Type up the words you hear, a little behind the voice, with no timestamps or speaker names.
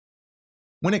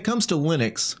When it comes to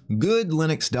Linux, good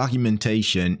Linux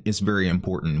documentation is very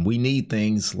important. We need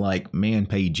things like man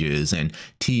pages and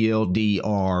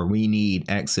TLDR. We need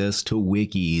access to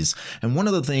wikis. And one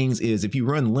of the things is if you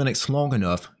run Linux long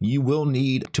enough, you will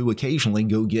need to occasionally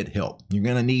go get help. You're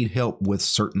going to need help with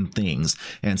certain things.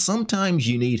 And sometimes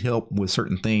you need help with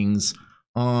certain things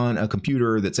on a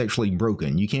computer that's actually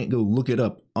broken. You can't go look it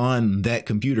up on that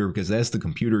computer because that's the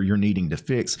computer you're needing to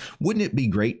fix. Wouldn't it be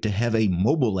great to have a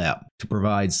mobile app to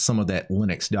provide some of that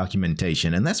Linux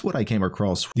documentation? And that's what I came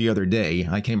across the other day.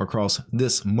 I came across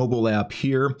this mobile app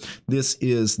here. This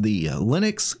is the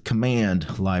Linux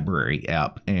Command Library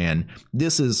app, and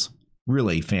this is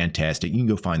really fantastic. You can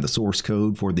go find the source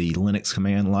code for the Linux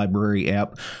Command Library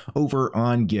app over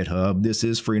on GitHub. This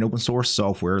is free and open source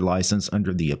software licensed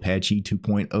under the Apache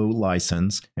 2.0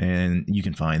 license, and you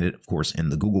can find it, of course, in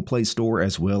the Google Play Store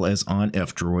as well as on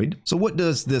F-Droid. So what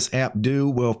does this app do?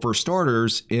 Well, for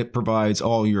starters, it provides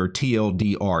all your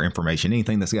TLDR information.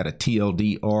 Anything that's got a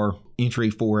TLDR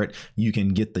entry for it, you can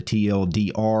get the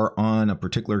TLDR on a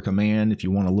particular command if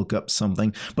you want to look up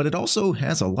something. But it also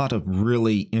has a lot of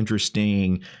really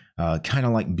interesting kind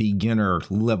of like beginner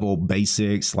level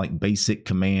basics, like basic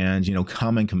commands,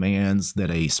 common commands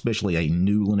that especially a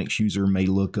new Linux user may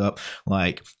look up,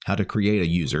 like how to create a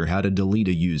user, how to delete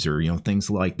a user,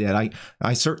 things like that.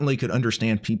 I certainly could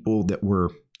understand people that were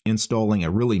installing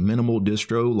a really minimal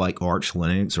distro like Arch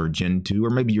Linux or Gentoo, or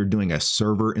maybe you're doing a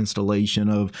server installation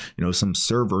of, some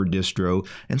server distro.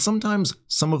 And sometimes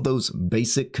some of those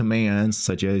basic commands,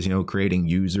 such as, creating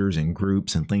users and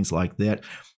groups and things like that,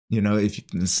 if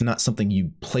it's not something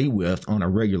you play with on a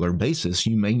regular basis,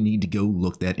 you may need to go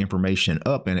look that information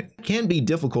up. And it can be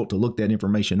difficult to look that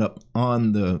information up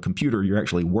on the computer you're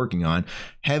actually working on.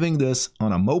 Having this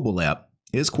on a mobile app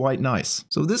is quite nice.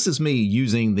 So this is me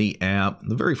using the app.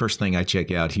 The very first thing I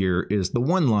check out here is the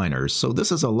one-liners. So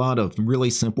this is a lot of really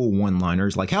simple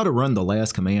one-liners, like how to run the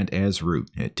last command as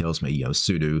root. It tells me,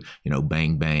 sudo,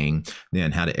 bang, bang,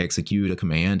 then how to execute a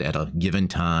command at a given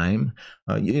time.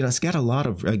 It's got a lot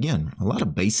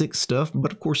of basic stuff,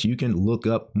 but of course you can look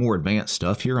up more advanced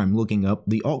stuff. Here I'm looking up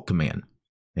the alt command.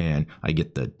 And I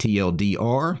get the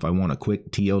TLDR if I want a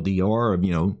quick TLDR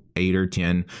of, 8 or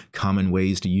 10 common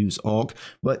ways to use awk.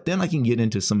 But then I can get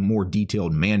into some more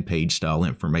detailed man page style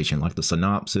information like the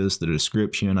synopsis, the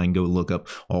description. I can go look up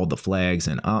all the flags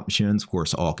and options. Of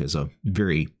course, awk is a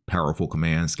very powerful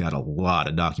command. It's got a lot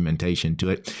of documentation to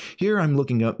it. Here I'm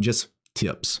looking up just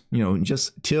tips,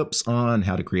 just tips on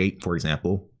how to create, for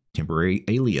example, temporary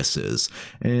aliases.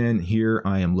 And here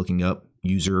I am looking up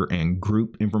user and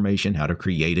group information, how to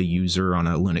create a user on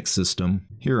a Linux system.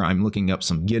 Here I'm looking up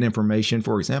some Git information.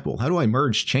 For example, how do I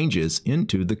merge changes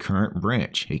into the current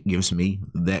branch? It gives me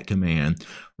that command.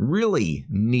 Really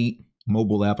neat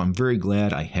mobile app. I'm very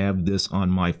glad I have this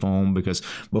on my phone, because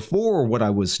before what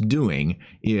I was doing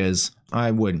is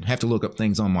I would have to look up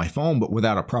things on my phone, but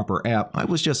without a proper app, I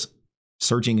was just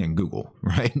searching in Google,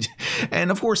 right? And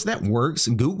of course that works.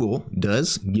 Google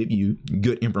does give you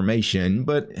good information,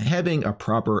 but having a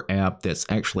proper app that's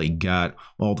actually got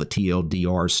all the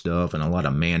TLDR stuff and a lot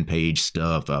of man page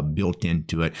stuff built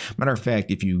into it. Matter of fact,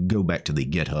 if you go back to the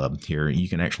GitHub here, you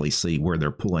can actually see where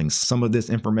they're pulling some of this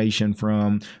information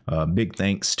from. Big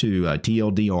thanks to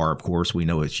TLDR, of course, we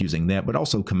know it's using that, but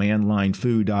also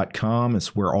commandlinefoo.com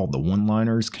is where all the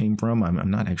one-liners came from.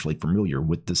 I'm not actually familiar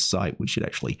with this site. We should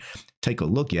actually take a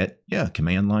look at,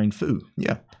 command line foo.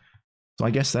 Yeah. So I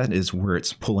guess that is where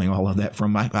it's pulling all of that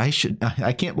from. I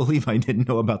can't believe I didn't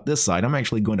know about this site. I'm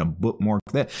actually going to bookmark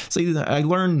that. See, I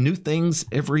learn new things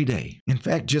every day. In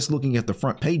fact, just looking at the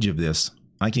front page of this,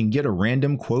 I can get a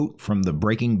random quote from the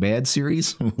Breaking Bad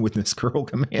series with this curl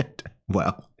command.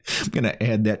 Wow. I'm going to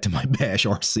add that to my bash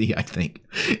RC, I think.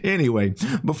 Anyway,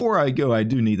 before I go, I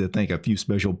do need to thank a few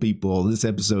special people. This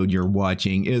episode you're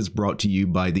watching is brought to you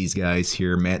by these guys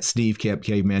here: Matt, Steve, Cap,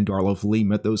 Caveman, Darlow, Lee,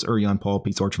 Mythos, Urion, Paul,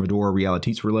 Pete's Arch, Medora,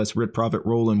 Realities for Less, Red Prophet,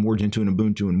 Roland, War Gentoo, and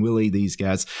Ubuntu, and Willie. These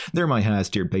guys, they're my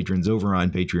highest tier patrons over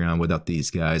on Patreon. Without these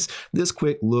guys, this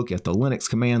quick look at the Linux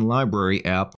Command Library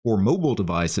app for mobile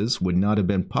devices would not have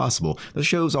been possible. The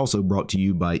show is also brought to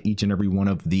you by each and every one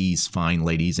of these fine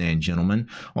ladies and gentlemen.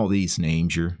 All these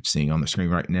names you're seeing on the screen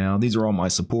right now, these are all my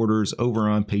supporters over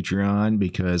on Patreon,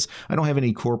 because I don't have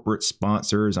any corporate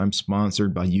sponsors. I'm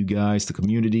sponsored by you guys, the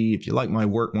community. If you like my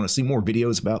work, want to see more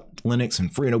videos about Linux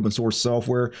and free and open source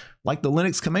software like the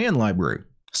Linux Command Library,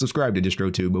 subscribe to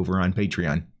DistroTube over on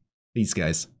Patreon. Peace,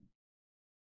 guys.